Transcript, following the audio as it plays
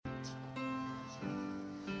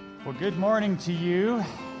Well, good morning to you.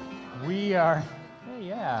 Good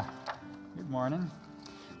morning.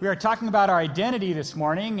 We are talking about our identity this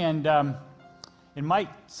morning, and it might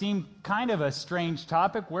seem kind of a strange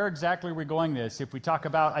topic. Where exactly are we going this? If we talk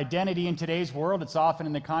about identity in today's world, it's often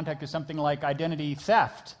in the context of something like identity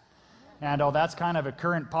theft. And that's kind of a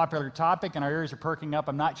current popular topic, and our ears are perking up.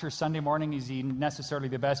 I'm not sure Sunday morning is necessarily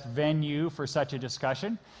the best venue for such a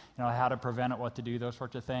discussion. How to prevent it, what to do, those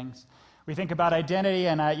sorts of things. We think about identity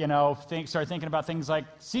and, start thinking about things like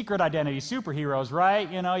secret identity, superheroes, right?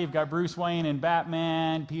 You've got Bruce Wayne and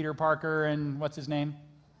Batman, Peter Parker, and what's his name?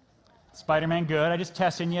 Spider-Man. Good. I just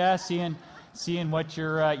testing you, seeing what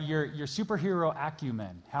your superhero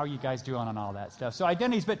acumen, how are you guys doing on all that stuff. So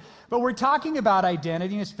identities, but we're talking about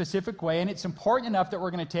identity in a specific way, and it's important enough that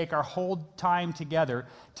we're going to take our whole time together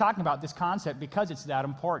talking about this concept because it's that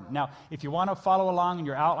important. Now, if you want to follow along in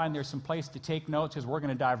your outline, there's some place to take notes because we're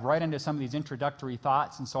going to dive right into some of these introductory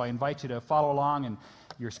thoughts, and so I invite you to follow along, and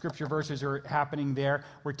your scripture verses are happening there.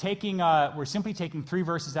 We're simply taking 3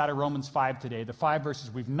 verses out of Romans 5 today. The 5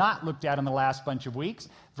 verses we've not looked at in the last bunch of weeks,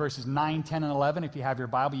 verses 9, 10, and 11. If you have your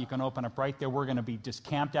Bible, you can open up right there. We're going to be just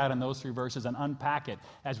camped out in those 3 verses and unpack it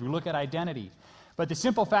as we look at identity. But the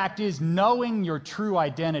simple fact is, knowing your true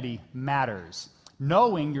identity matters.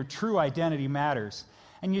 Knowing your true identity matters.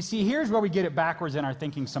 And you see, here's where we get it backwards in our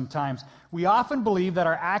thinking sometimes. We often believe that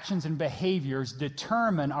our actions and behaviors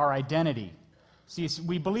determine our identity. See,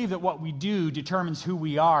 we believe that what we do determines who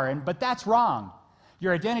we are, but that's wrong.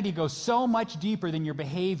 Your identity goes so much deeper than your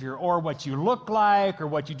behavior or what you look like or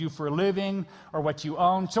what you do for a living or what you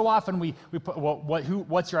own. So often we put,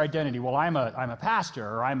 what's your identity? Well, I'm a pastor,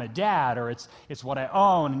 or I'm a dad, or it's what I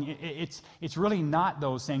own. It's really not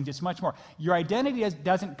those things. It's much more. Your identity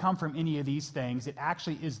doesn't come from any of these things. It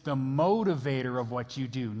actually is the motivator of what you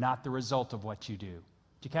do, not the result of what you do.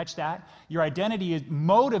 Did you catch that? Your identity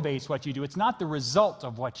motivates what you do. It's not the result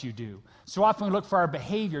of what you do. So often we look for our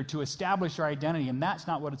behavior to establish our identity, and that's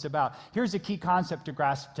not what it's about. Here's a key concept to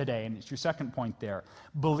grasp today, and it's your second point there.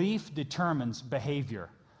 Belief determines behavior.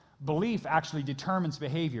 Belief actually determines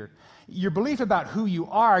behavior. Your belief about who you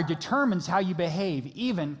are determines how you behave,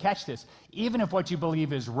 even, catch this, even if what you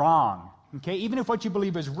believe is wrong. Okay? Even if what you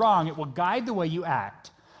believe is wrong, it will guide the way you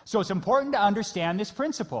act. So it's important to understand this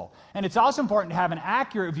principle. And it's also important to have an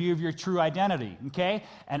accurate view of your true identity, okay?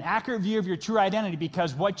 An accurate view of your true identity,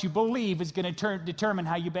 because what you believe is going to determine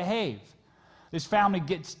how you behave. This family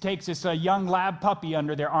takes this young lab puppy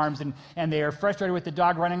under their arms, and they are frustrated with the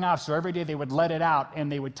dog running off, so every day they would let it out,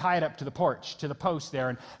 and they would tie it up to the porch, to the post there,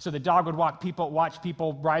 and so the dog would watch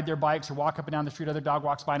people ride their bikes or walk up and down the street, other dog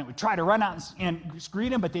walks by, and it would try to run out and greet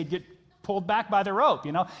them, but they'd get pulled back by the rope,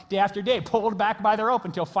 day after day, pulled back by the rope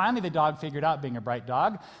until finally the dog figured out, being a bright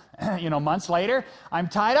dog, months later, I'm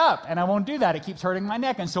tied up and I won't do that. It keeps hurting my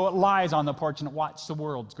neck. And so it lies on the porch and it watches the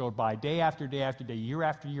world go by day after day after day, year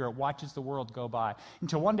after year. It watches the world go by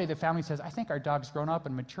until one day the family says, I think our dog's grown up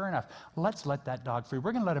and mature enough. Let's let that dog free.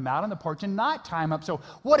 We're going to let him out on the porch and not tie him up. So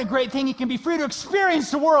what a great thing. He can be free to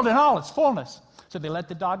experience the world in all its fullness. So they let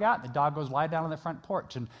the dog out, and the dog goes lie down on the front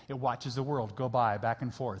porch, and it watches the world go by back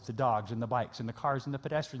and forth, the dogs and the bikes and the cars and the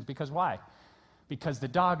pedestrians. Because why? Because the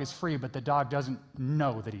dog is free, but the dog doesn't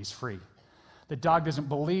know that he's free. The dog doesn't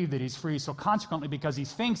believe that he's free, so consequently, because he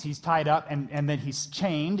thinks he's tied up and then he's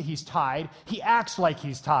chained, he's tied, he acts like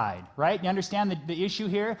he's tied, right? You understand the issue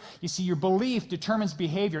here? You see, your belief determines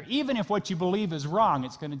behavior. Even if what you believe is wrong,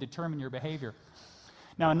 it's going to determine your behavior.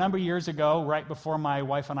 Now, a number of years ago, right before my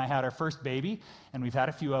wife and I had our first baby, and we've had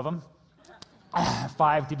a few of them,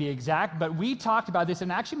 5 to be exact, but we talked about this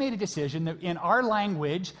and actually made a decision that in our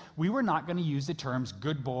language, we were not going to use the terms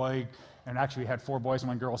good boy, and actually we had 4 boys and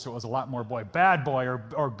 1 girl, so it was a lot more boy, bad boy,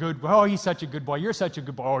 or good, oh, he's such a good boy, you're such a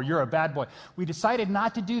good boy, or you're a bad boy. We decided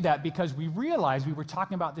not to do that because we realized we were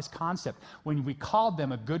talking about this concept. When we called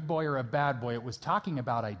them a good boy or a bad boy, it was talking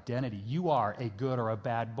about identity. You are a good or a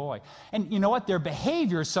bad boy. And you know what? Their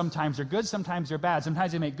behaviors sometimes are good, sometimes they're bad.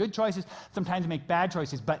 Sometimes they make good choices, sometimes they make bad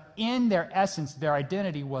choices. But in their essence, their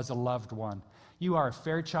identity was a loved one. You are a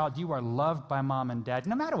fair child. You are loved by mom and dad.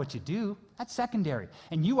 No matter what you do, that's secondary.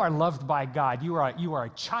 And you are loved by God. You are a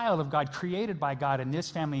child of God, created by God in this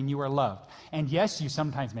family, and you are loved. And yes, you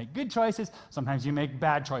sometimes make good choices. Sometimes you make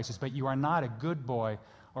bad choices. But you are not a good boy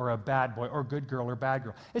or a bad boy, or good girl or bad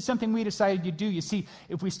girl. It's something we decided to do. You see,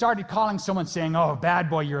 if we started calling someone saying, oh, bad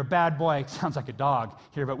boy, you're a bad boy, it sounds like a dog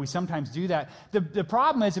here, but we sometimes do that. The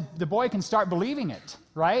problem is the boy can start believing it,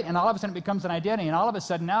 right? And all of a sudden it becomes an identity, and all of a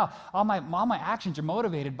sudden now all my actions are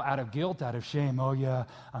motivated out of guilt, out of shame. Oh yeah,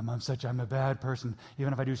 I'm a bad person.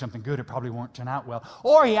 Even if I do something good, it probably won't turn out well.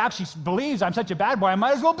 Or he actually believes I'm such a bad boy, I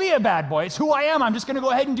might as well be a bad boy. It's who I am. I'm just going to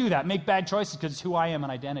go ahead and do that, make bad choices because it's who I am, an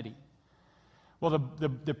identity. Well,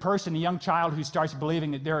 the person, the young child who starts believing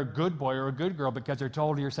that they're a good boy or a good girl because they're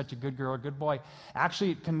told you're such a good girl or a good boy, actually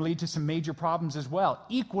it can lead to some major problems as well.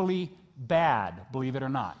 Equally bad, believe it or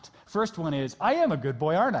not. First one is, I am a good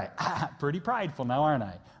boy, aren't I? Pretty prideful now, aren't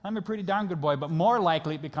I? I'm a pretty darn good boy, but more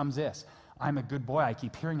likely it becomes this. I'm a good boy. I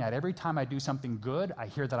keep hearing that. Every time I do something good, I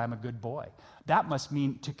hear that I'm a good boy. That must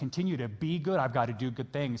mean to continue to be good, I've got to do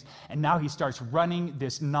good things. And now he starts running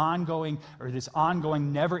this ongoing,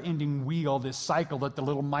 never-ending wheel, this cycle that the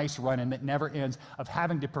little mice run in that never ends, of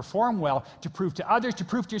having to perform well, to prove to others, to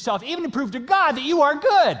prove to yourself, even to prove to God that you are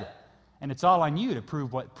good. And it's all on you to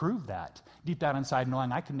prove that. Deep down inside,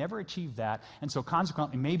 knowing I can never achieve that, and so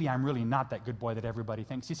consequently, maybe I'm really not that good boy that everybody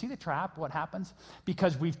thinks. You see the trap, what happens?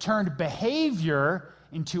 Because we've turned behavior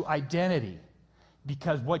into identity.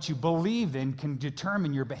 Because what you believe in can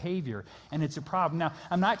determine your behavior, and it's a problem. Now,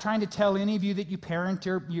 I'm not trying to tell any of you that you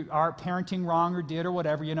are parenting wrong or did or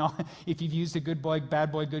whatever, if you've used a good boy,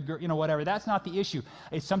 bad boy, good girl, whatever. That's not the issue.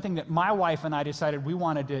 It's something that my wife and I decided we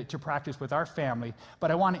wanted to practice with our family,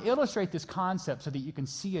 but I want to illustrate this concept so that you can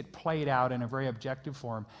see it played out in a very objective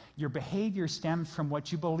form. Your behavior stems from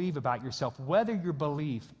what you believe about yourself, whether your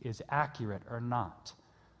belief is accurate or not.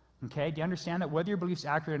 Okay, do you understand that? Whether your belief's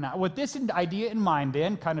accurate or not. With this idea in mind,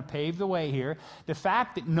 then, kind of pave the way here, the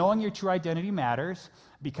fact that knowing your true identity matters,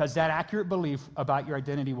 because that accurate belief about your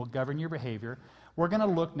identity will govern your behavior. We're going to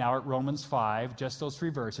look now at Romans 5, just those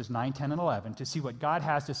 3 verses, 9, 10, and 11, to see what God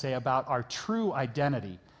has to say about our true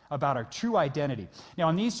identity. Now,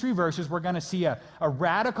 in these 3 verses, we're going to see a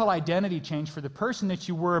radical identity change for the person that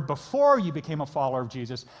you were before you became a follower of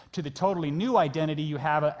Jesus to the totally new identity you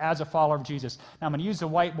have as a follower of Jesus. Now, I'm going to use the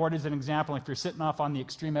whiteboard as an example. If you're sitting off on the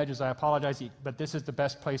extreme edges, I apologize, but this is the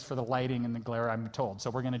best place for the lighting and the glare, I'm told. So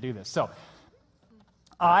we're going to do this. So,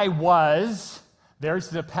 I was, there's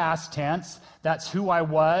the past tense. That's who I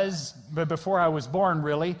was before I was born,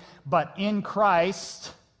 really. But in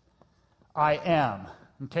Christ, I am.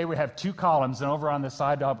 Okay, we have 2 columns, and over on the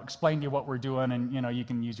side, I'll explain to you what we're doing, and, you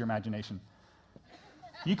can use your imagination.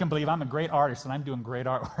 You can believe I'm a great artist, and I'm doing great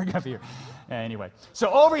artwork up here. Anyway,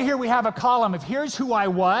 so over here we have a column of here's who I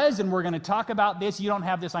was, and we're going to talk about this. You don't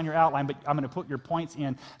have this on your outline, but I'm going to put your points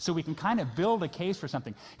in so we can kind of build a case for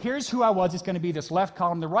something. Here's who I was. It's going to be this left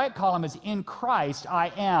column. The right column is in Christ,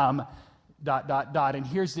 I am, ... And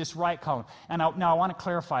here's this right column. And now I want to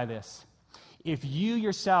clarify this. If you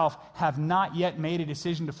yourself have not yet made a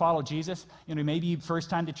decision to follow Jesus, maybe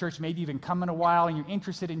first time to church, maybe you've been coming a while and you're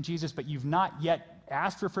interested in Jesus, but you've not yet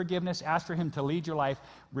asked for forgiveness, asked for him to lead your life,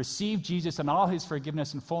 receive Jesus and all his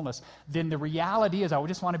forgiveness and fullness, then the reality is, I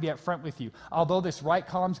just want to be upfront with you. Although this right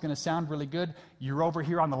column is going to sound really good, you're over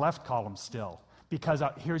here on the left column still. Because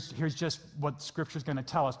here's just what Scripture's going to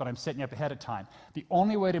tell us, but I'm setting you up ahead of time. The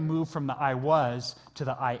only way to move from the I was to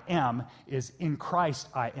the I am is in Christ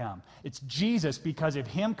I am. It's Jesus because of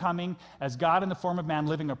him coming as God in the form of man,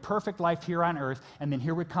 living a perfect life here on earth, and then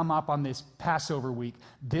here we come up on this Passover week.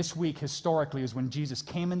 This week, historically, is when Jesus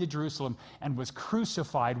came into Jerusalem and was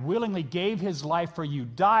crucified, willingly gave his life for you,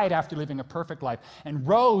 died after living a perfect life, and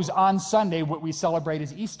rose on Sunday, what we celebrate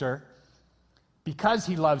as Easter, because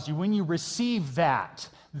he loves you. When you receive that,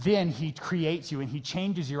 then he creates you and he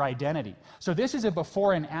changes your identity. So this is a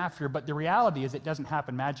before and after, but the reality is it doesn't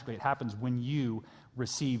happen magically. It happens when you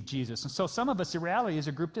receive Jesus. And so some of us, the reality is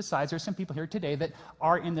a group this size, there's some people here today that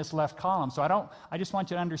are in this left column. So I just want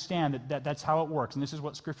you to understand that that's how it works. And this is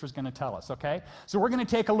what Scripture is going to tell us, okay? So we're going to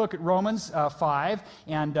take a look at Romans 5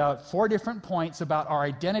 and 4 different points about our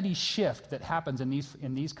identity shift that happens in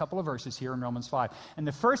these couple of verses here in Romans 5. And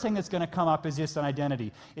the first thing that's going to come up is this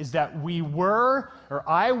identity, is that we were, or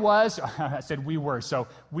I was, I said we were, so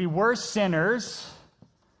we were sinners,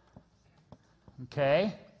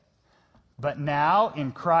 okay? But now,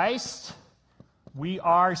 in Christ, we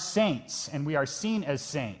are saints, and we are seen as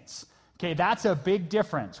saints. Okay, that's a big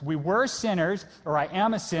difference. We were sinners, or I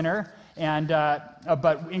am a sinner,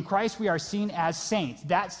 but in Christ we are seen as saints.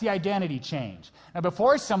 That's the identity change. Now,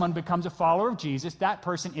 before someone becomes a follower of Jesus, that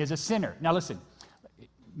person is a sinner. Now, listen,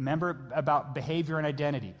 remember about behavior and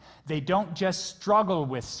identity. They don't just struggle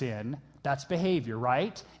with sin. That's behavior,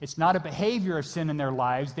 right? It's not a behavior of sin in their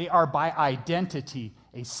lives. They are by identity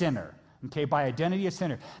a sinner. Okay, by identity as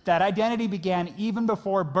sinner. That identity began even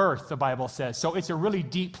before birth, the Bible says. So it's a really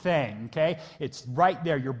deep thing, okay? It's right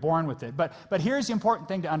there. You're born with it. But here's the important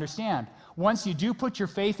thing to understand. Once you do put your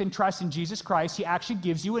faith and trust in Jesus Christ, he actually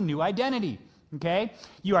gives you a new identity, okay?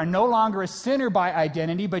 You are no longer a sinner by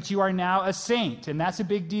identity, but you are now a saint, and that's a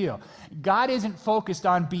big deal. God isn't focused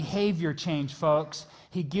on behavior change, folks.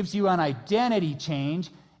 He gives you an identity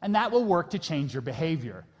change, and that will work to change your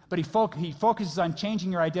behavior. But he focuses on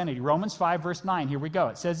changing your identity. Romans 5, verse 9, here we go.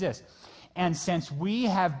 It says this, and since we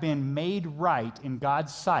have been made right in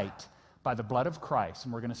God's sight by the blood of Christ,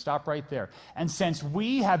 and we're going to stop right there, and since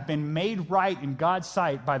we have been made right in God's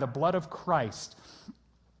sight by the blood of Christ,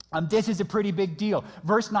 this is a pretty big deal.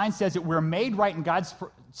 Verse 9 says that we're made right in God's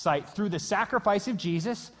sight through the sacrifice of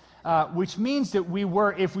Jesus, which means that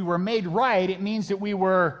if we were made right, it means that we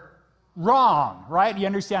were wrong, right? You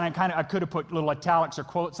understand? I could have put little italics or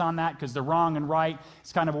quotes on that because the wrong and right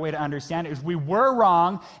is kind of a way to understand it. If we were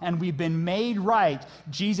wrong and we've been made right,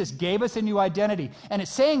 Jesus gave us a new identity. And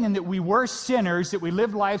it's saying then that we were sinners, that we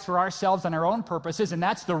lived lives for ourselves and our own purposes, and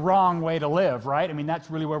that's the wrong way to live, right? I mean,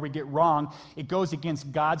 that's really where we get wrong. It goes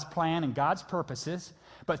against God's plan and God's purposes.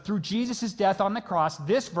 But through Jesus' death on the cross,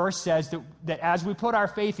 this verse says that as we put our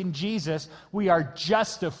faith in Jesus, we are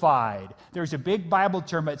justified. There's a big Bible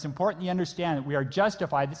term, but it's important you understand that we are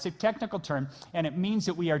justified. It's a technical term, and it means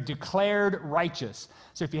that we are declared righteous.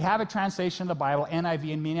 So if you have a translation of the Bible,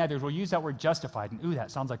 NIV and many others, will use that word justified. And ooh,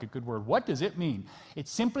 that sounds like a good word. What does it mean? It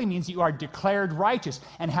simply means that you are declared righteous.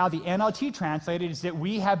 And how the NLT translated is that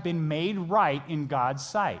we have been made right in God's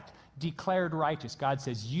sight. Declared righteous. God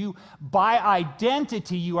says by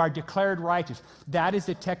identity, you are declared righteous. That is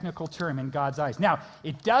the technical term in God's eyes. Now,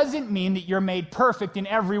 it doesn't mean that you're made perfect in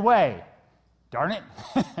every way. Darn it.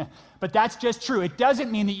 But that's just true. It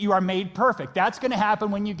doesn't mean that you are made perfect. That's going to happen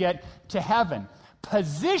when you get to heaven.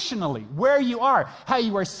 Positionally, where you are, how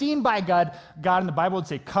you are seen by God. God in the Bible would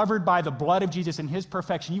say, covered by the blood of Jesus and his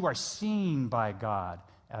perfection. You are seen by God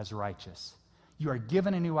as righteous. You are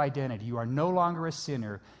given a new identity. You are no longer a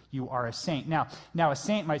sinner. You are a saint. Now a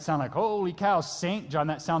saint might sound like, holy cow, Saint John,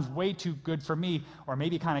 that sounds way too good for me, or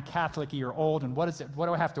maybe kind of Catholic-y or old, and what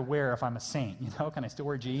do I have to wear if I'm a saint? You know, can I still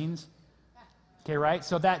wear jeans? Okay, right?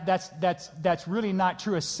 So that's really not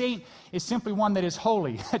true. A saint is simply one that is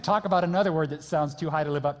holy. Talk about another word that sounds too high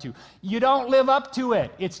to live up to. You don't live up to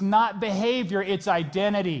it. It's not behavior, it's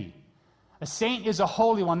identity. A saint is a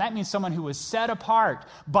holy one. That means someone who is set apart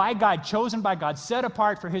by God, chosen by God, set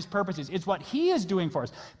apart for his purposes. It's what he is doing for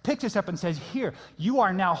us. Picks us up and says, here, you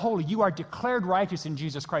are now holy. You are declared righteous in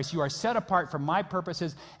Jesus Christ. You are set apart for my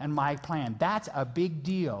purposes and my plan. That's a big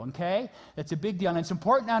deal, okay? That's a big deal. And it's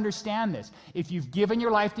important to understand this. If you've given your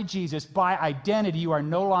life to Jesus, by identity, you are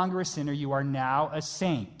no longer a sinner. You are now a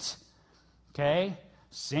saint, okay?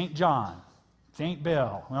 St. John, St.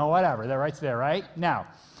 Bill, well, whatever. That right's there, right? Now,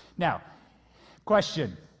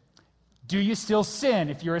 question, do you still sin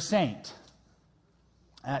if you're a saint?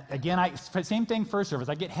 Again, same thing first service.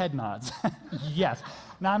 I get head nods. Yes.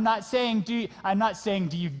 Now, I'm not saying do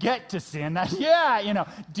you get to sin?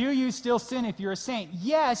 Do you still sin if you're a saint?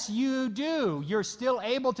 Yes, you do. You're still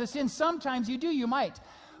able to sin. Sometimes you do, you might.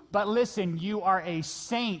 But listen, you are a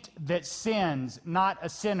saint that sins, not a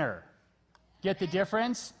sinner. Get the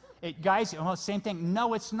difference? Guys, well, same thing.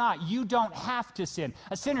 No, it's not. You don't have to sin.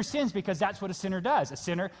 A sinner sins because that's what a sinner does. A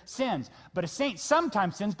sinner sins. But a saint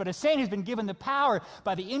sometimes sins, but a saint has been given the power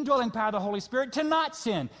by the indwelling power of the Holy Spirit to not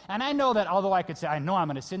sin. And I know that although I could say, I know I'm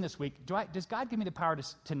going to sin this week, does God give me the power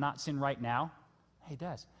to not sin right now? He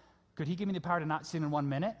does. Could he give me the power to not sin in 1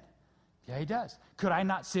 minute? Yeah, he does. Could I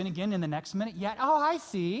not sin again in the next minute? Yeah. Oh, I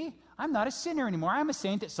see. I'm not a sinner anymore. I'm a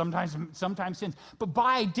saint that sometimes sins. But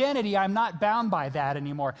by identity, I'm not bound by that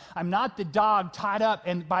anymore. I'm not the dog tied up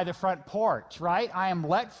by the front porch, right? I am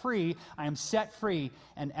let free. I am set free,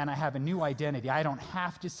 and I have a new identity. I don't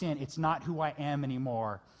have to sin. It's not who I am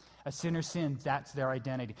anymore. A sinner sins, that's their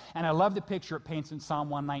identity. And I love the picture it paints in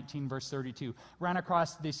Psalm 119, verse 32. Ran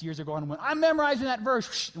across this years ago and went, I'm memorizing that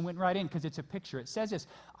verse, and went right in because it's a picture. It says this,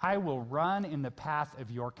 I will run in the path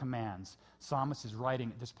of your commands. Psalmist is writing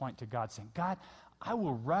at this point to God, saying, God, I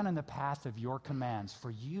will run in the path of your commands,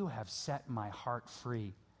 for you have set my heart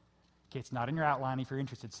free. Okay, it's not in your outline if you're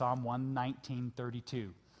interested. Psalm 119:32.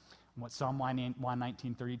 What Psalm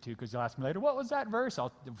 119:32, because you'll ask me later, what was that verse?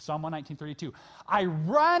 Psalm 119:32. I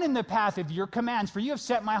run in the path of your commands, for you have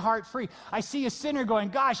set my heart free. I see a sinner going,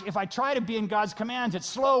 gosh, if I try to be in God's commands, it's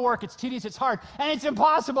slow work, it's tedious, it's hard, and it's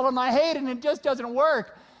impossible, and I hate it, and it just doesn't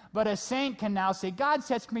work. But a saint can now say, God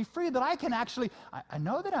sets me free, that I can actually, I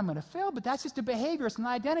know that I'm going to fail, but that's just a behavior, it's an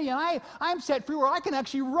identity, and I'm set free where I can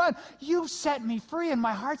actually run. You've set me free, and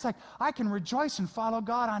my heart's like, I can rejoice and follow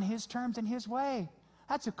God on His terms and His way.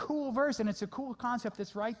 That's a cool verse, and it's a cool concept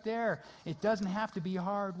that's right there. It doesn't have to be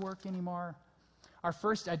hard work anymore. Our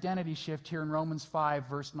first identity shift here in Romans 5,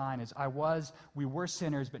 verse 9 is, we were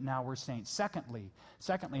sinners, but now we're saints. Secondly,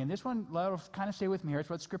 and this one, let us kind of stay with me here, it's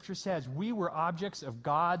what Scripture says. We were objects of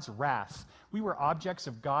God's wrath. We were objects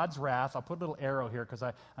of God's wrath. I'll put a little arrow here because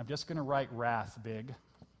I'm just going to write wrath big.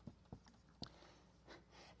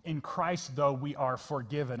 In Christ, though, we are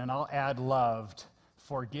forgiven, and I'll add loved.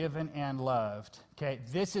 Forgiven and loved. Okay,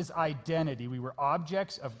 this is identity. We were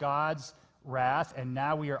objects of God's wrath, and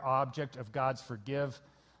now we are object of God's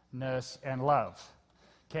forgiveness and love.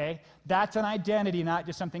 Okay? That's an identity, not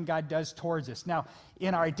just something God does towards us. Now,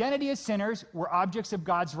 in our identity as sinners, we're objects of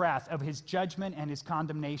God's wrath, of His judgment and His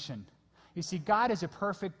condemnation. You see, God is a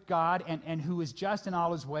perfect God and who is just in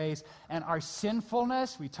all His ways, and our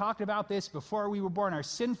sinfulness, we talked about this before we were born, our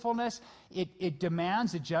sinfulness, it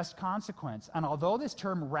demands a just consequence. And although this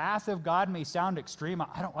term wrath of God may sound extreme,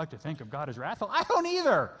 I don't like to think of God as wrathful. I don't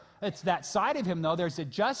either. It's that side of Him, though. There's a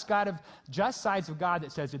just sides of God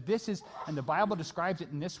that says that this is, and the Bible describes it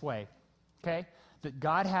in this way, okay?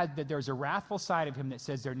 That there's a wrathful side of Him that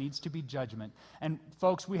says there needs to be judgment. And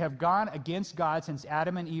folks, we have gone against God since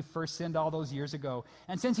Adam and Eve first sinned all those years ago.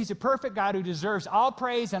 And since He's a perfect God who deserves all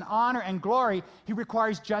praise and honor and glory, He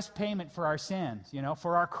requires just payment for our sins,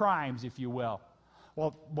 for our crimes, if you will.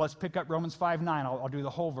 Well, let's pick up Romans 5:9. I'll do the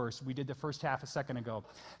whole verse. We did the first half a second ago.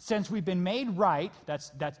 Since we've been made right,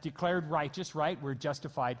 that's declared righteous, right? We're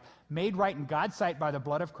justified. Made right in God's sight by the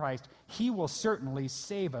blood of Christ, He will certainly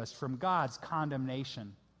save us from God's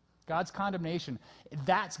condemnation. God's condemnation,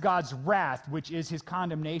 that's God's wrath, which is His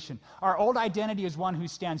condemnation. Our old identity is one who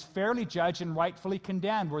stands fairly judged and rightfully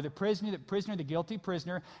condemned. We're the the guilty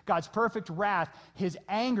prisoner. God's perfect wrath, His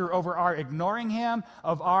anger over our ignoring Him,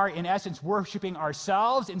 of our, in essence, worshiping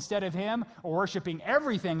ourselves instead of Him, or worshiping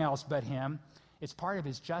everything else but Him. It's part of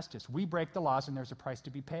His justice. We break the laws and there's a price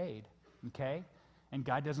to be paid, okay? And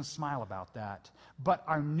God doesn't smile about that. But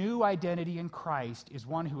our new identity in Christ is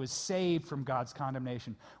one who is saved from God's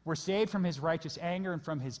condemnation. We're saved from His righteous anger and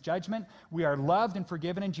from His judgment. We are loved and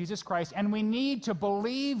forgiven in Jesus Christ, and we need to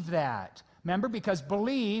believe that. Remember, because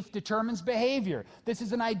belief determines behavior. This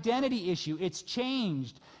is an identity issue. It's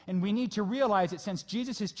changed. And we need to realize that since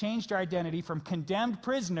Jesus has changed our identity from condemned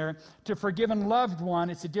prisoner to forgiven loved one,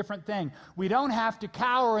 it's a different thing. We don't have to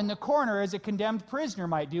cower in the corner as a condemned prisoner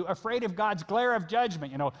might do, afraid of God's glare of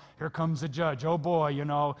judgment. Here comes the judge. Oh boy,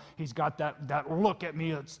 he's got that look at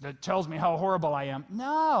me that tells me how horrible I am.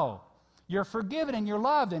 No. You're forgiven and you're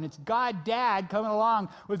loved, and it's God Dad coming along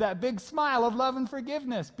with that big smile of love and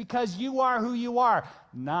forgiveness because you are who you are,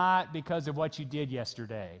 not because of what you did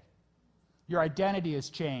yesterday. Your identity has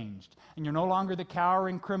changed, and you're no longer the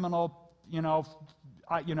cowering criminal, an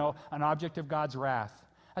object of God's wrath.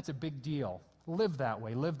 That's a big deal. Live that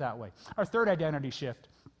way. Live that way. Our third identity shift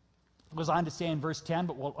goes on to say in verse 10,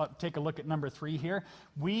 but we'll take a look at number 3 here.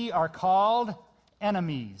 We are called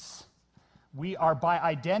enemies. We are by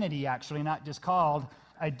identity, actually, not just called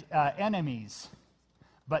enemies.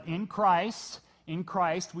 But in Christ,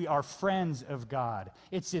 we are friends of God.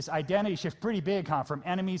 It's this identity shift, pretty big, from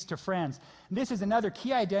enemies to friends. And this is another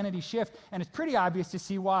key identity shift, and it's pretty obvious to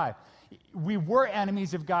see why. We were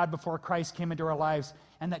enemies of God before Christ came into our lives,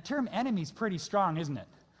 and that term enemy is pretty strong, isn't it?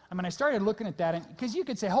 I started looking at that, because you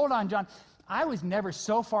could say, hold on, John, I was never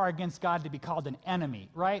so far against God to be called an enemy,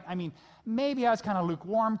 right? Maybe I was kind of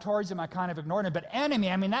lukewarm towards Him. I kind of ignored Him. But enemy,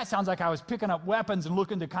 that sounds like I was picking up weapons and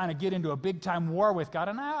looking to kind of get into a big-time war with God.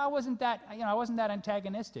 And I wasn't that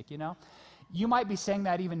antagonistic, You might be saying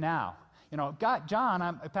that even now.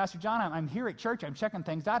 Pastor John, I'm here at church. I'm checking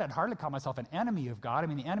things out. I'd hardly call myself an enemy of God.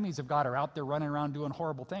 The enemies of God are out there running around doing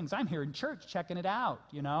horrible things. I'm here in church checking it out,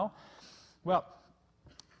 Well,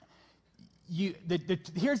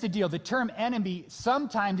 here's the deal. The term enemy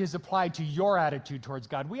sometimes is applied to your attitude towards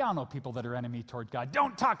God. We all know people that are enemy toward God.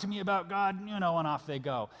 Don't talk to me about God, and off they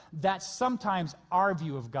go. That's sometimes our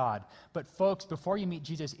view of God. But folks, before you meet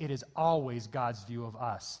Jesus, it is always God's view of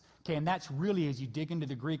us. Okay, and that's really, as you dig into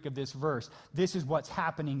the Greek of this verse, this is what's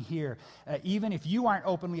happening here. Even if you aren't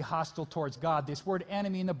openly hostile towards God, this word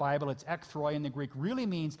enemy in the Bible, it's ekthroi in the Greek, really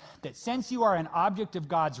means that since you are an object of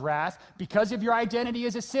God's wrath, because of your identity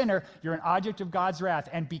as a sinner, you're an object of God's wrath.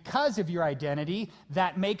 And because of your identity,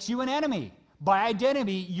 that makes you an enemy. By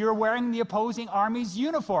identity, you're wearing the opposing army's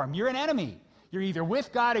uniform. You're an enemy. You're either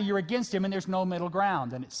with God or you're against him, and there's no middle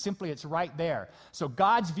ground. And it's right there. So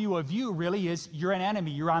God's view of you really is you're an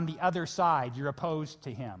enemy. You're on the other side. You're opposed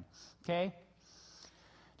to him. Okay?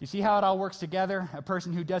 Do you see how it all works together? A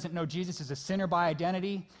person who doesn't know Jesus is a sinner by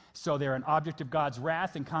identity, so they're an object of God's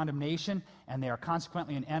wrath and condemnation, and they are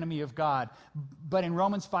consequently an enemy of God. But in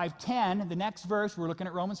Romans 5:10, the next verse, we're looking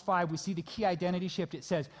at Romans 5, we see the key identity shift. It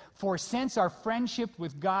says, "For since our friendship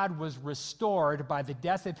with God was restored by the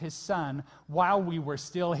death of his Son while we were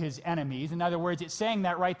still his enemies." In other words, it's saying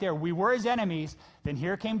that right there. We were his enemies. Then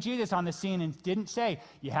here came Jesus on the scene and didn't say,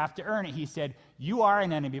 you have to earn it. He said, you are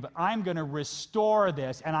an enemy, but I'm going to restore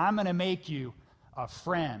this, and I'm going to make you a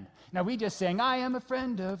friend. Now, we just sang, I am a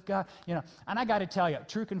friend of God, and I got to tell you,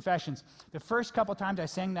 true confessions, the first couple times I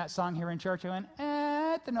sang that song here in church, I went,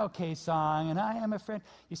 it's an okay song, and I am a friend.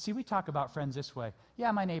 You see, we talk about friends this way.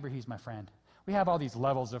 Yeah, my neighbor, he's my friend. We have all these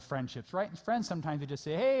levels of friendships, right? And friends sometimes they just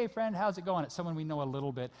say, hey, friend, how's it going? It's someone we know a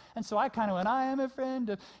little bit. And so I kind of went, I am a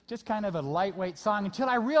friend, just kind of a lightweight song, until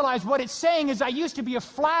I realized what it's saying is I used to be a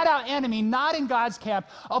flat-out enemy, not in God's camp,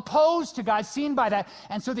 opposed to God, seen by that.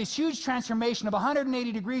 And so this huge transformation of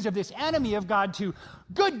 180 degrees of this enemy of God to,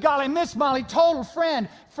 good golly, Miss Molly, total friend.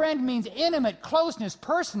 Friend means intimate, closeness,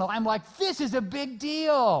 personal. I'm like, this is a big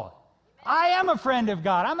deal. I am a friend of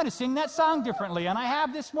God. I'm going to sing that song differently, and I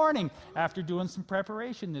have this morning after doing some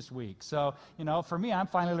preparation this week. So, for me, I'm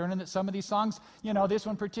finally learning that some of these songs, this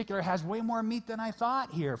one in particular has way more meat than I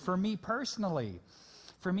thought here, for me personally.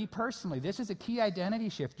 For me personally, this is a key identity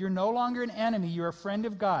shift. You're no longer an enemy. You're a friend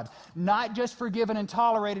of God. Not just forgiven and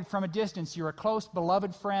tolerated from a distance. You're a close,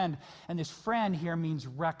 beloved friend. And this friend here means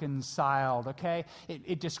reconciled, okay?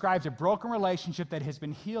 It describes a broken relationship that has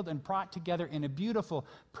been healed and brought together in a beautiful,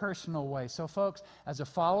 personal way. So, folks, as a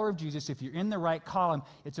follower of Jesus, if you're in the right column,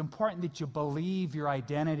 it's important that you believe your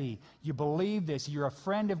identity. You believe this. You're a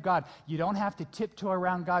friend of God. You don't have to tiptoe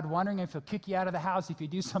around God wondering if he'll kick you out of the house if you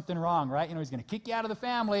do something wrong, right? He's going to kick you out of the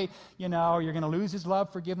family. You're going to lose his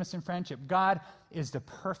love, forgiveness, and friendship. God is the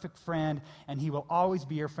perfect friend, and he will always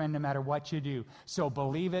be your friend no matter what you do. So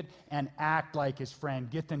believe it and act like his friend.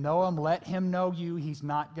 Get to know him. Let him know you. He's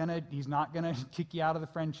not gonna kick you out of the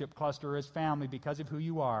friendship cluster or his family because of who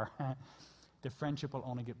you are. The friendship will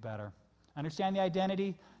only get better. Understand the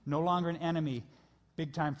identity? No longer an enemy.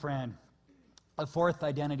 Big-time friend. A fourth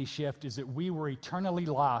identity shift is that we were eternally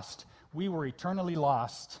lost. We were eternally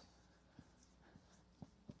lost.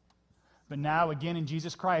 But now, again, in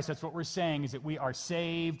Jesus Christ, that's what we're saying, is that we are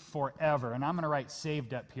saved forever. And I'm going to write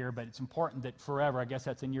saved up here, but it's important that forever, I guess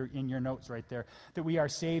that's in your notes right there, that we are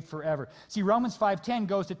saved forever. See, Romans 5:10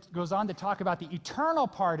 goes on to talk about the eternal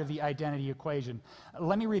part of the identity equation.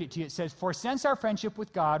 Let me read it to you. It says, "For since our friendship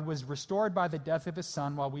with God was restored by the death of his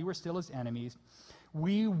Son while we were still his enemies,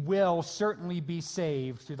 we will certainly be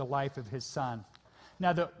saved through the life of his Son."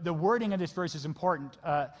 Now, the wording of this verse is important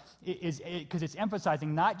because it's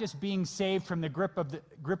emphasizing not just being saved from the grip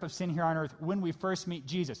of sin here on earth when we first meet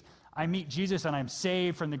Jesus. I meet Jesus and I'm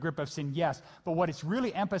saved from the grip of sin, yes. But what it's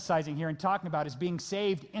really emphasizing here and talking about is being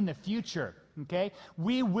saved in the future. Okay?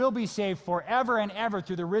 We will be saved forever and ever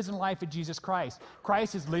through the risen life of Jesus Christ.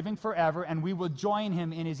 Christ is living forever, and we will join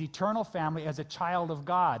him in his eternal family as a child of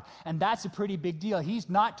God. And that's a pretty big deal. He's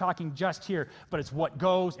not talking just here, but it's what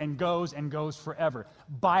goes and goes and goes forever.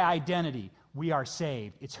 By identity, we are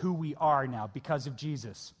saved. It's who we are now because of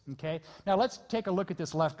Jesus. Okay? Now let's take a look at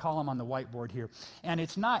this left column on the whiteboard here. And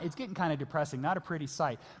it's getting kind of depressing, not a pretty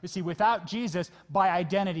sight. You see, without Jesus, by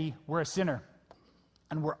identity, we're a sinner.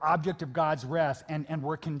 And we're object of God's wrath, and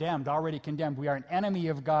we're condemned, already condemned. We are an enemy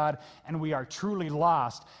of God, and we are truly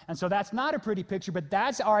lost. And so that's not a pretty picture, but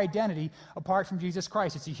that's our identity apart from Jesus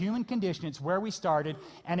Christ. It's a human condition. It's where we started,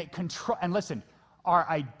 and and listen, our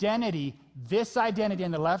identity, this identity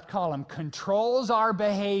in the left column, controls our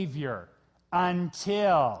behavior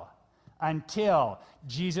until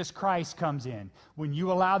Jesus Christ comes in. When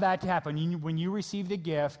you allow that to happen, when you receive the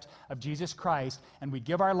gift of Jesus Christ and we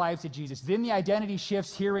give our lives to Jesus, then the identity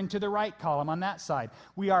shifts here into the right column on that side.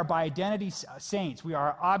 We are by identity saints. We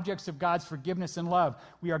are objects of God's forgiveness and love.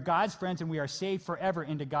 We are God's friends, and we are saved forever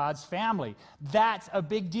into God's family. That's a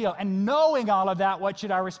big deal. And knowing all of that, what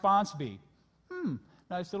should our response be?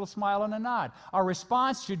 Nice little smile and a nod. Our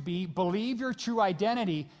response should be, believe your true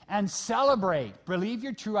identity and celebrate. Believe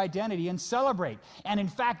your true identity and celebrate. And in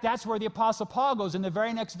fact, that's where the Apostle Paul goes in the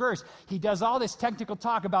very next verse. He does all this technical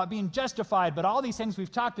talk about being justified, but all these things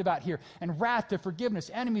we've talked about here, and wrath to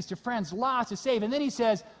forgiveness, enemies to friends, lost to save. And then he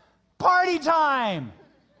says, party time!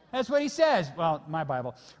 That's what he says. Well, my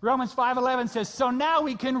Bible. Romans 5:11 says, so now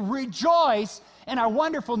we can rejoice in our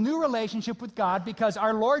wonderful new relationship with God because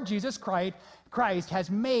our Lord Jesus Christ has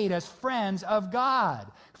made us friends of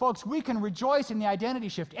God. Folks, we can rejoice in the identity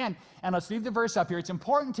shift. And let's leave the verse up here. It's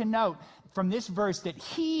important to note from this verse that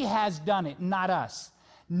he has done it, not us.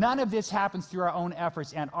 None of this happens through our own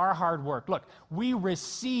efforts and our hard work. Look, we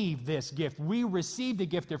receive this gift. We receive the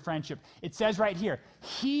gift of friendship. It says right here,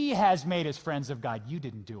 he has made us friends of God. You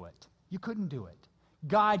didn't do it. You couldn't do it.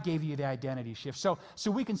 God gave you the identity shift. So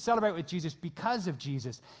we can celebrate with Jesus because of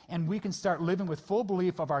Jesus, and we can start living with full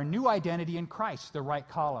belief of our new identity in Christ, the right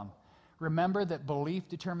column. Remember that belief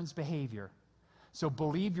determines behavior. So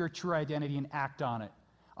believe your true identity and act on it.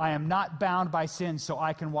 I am not bound by sin, so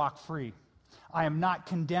I can walk free. I am not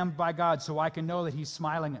condemned by God, so I can know that he's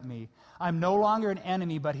smiling at me. I'm no longer an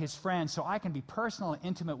enemy, but his friend, so I can be personal and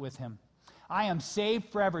intimate with him. I am saved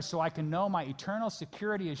forever, so I can know my eternal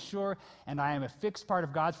security is sure, and I am a fixed part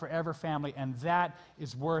of God's forever family, and that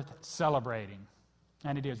is worth celebrating.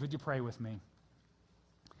 And it is. Would you pray with me?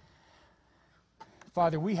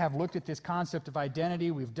 Father, we have looked at this concept of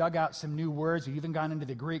identity. We've dug out some new words. We've even gone into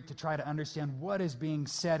the Greek to try to understand what is being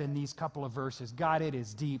said in these couple of verses. God, it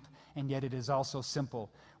is deep, and yet it is also simple.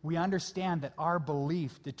 We understand that our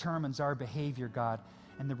belief determines our behavior, God,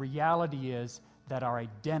 and the reality is that our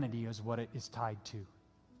identity is what it is tied to.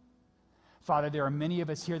 Father, there are many of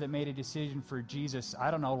us here that made a decision for Jesus,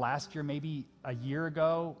 I don't know, last year, maybe a year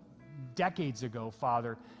ago, decades ago,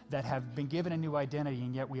 Father, that have been given a new identity,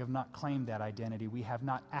 and yet we have not claimed that identity. We have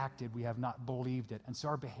not acted. We have not believed it. And so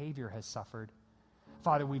our behavior has suffered.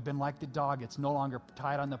 Father, we've been like the dog. It's no longer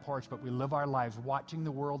tied on the porch, but we live our lives watching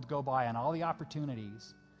the world go by and all the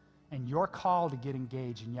opportunities. And your call to get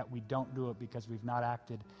engaged, and yet we don't do it because we've not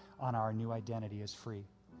acted on our new identity as free.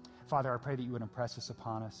 Father, I pray that you would impress us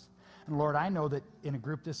upon us. And Lord, I know that in a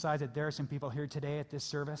group this size that there are some people here today at this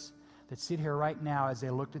service that sit here right now as they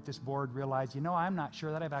looked at this board, realize, I'm not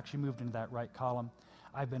sure that I've actually moved into that right column.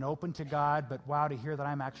 I've been open to God, but wow, to hear that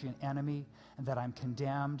I'm actually an enemy and that I'm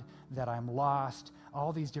condemned, that I'm lost,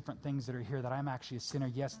 all these different things that are here, that I'm actually a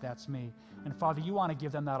sinner. Yes, that's me. And Father, you want to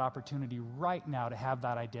give them that opportunity right now to have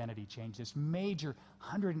that identity change, this major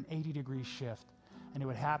 180-degree shift. And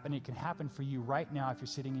it can happen for you right now if you're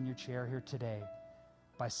sitting in your chair here today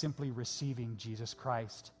by simply receiving Jesus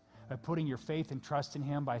Christ, by putting your faith and trust in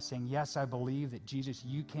him, by saying, yes, I believe that Jesus,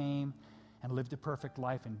 you came and lived a perfect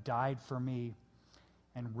life and died for me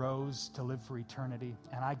and rose to live for eternity.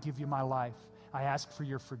 And I give you my life. I ask for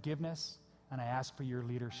your forgiveness, and I ask for your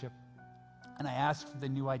leadership. And I ask for the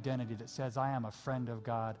new identity that says I am a friend of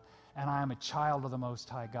God, and I am a child of the Most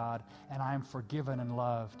High God, and I am forgiven and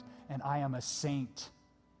loved, and I am a saint,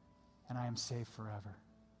 and I am saved forever.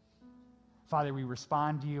 Father, we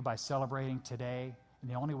respond to you by celebrating today in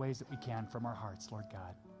the only ways that we can from our hearts, Lord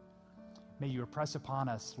God. May you impress upon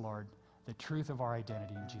us, Lord, the truth of our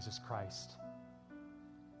identity in Jesus Christ.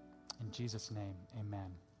 In Jesus' name,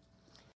 amen.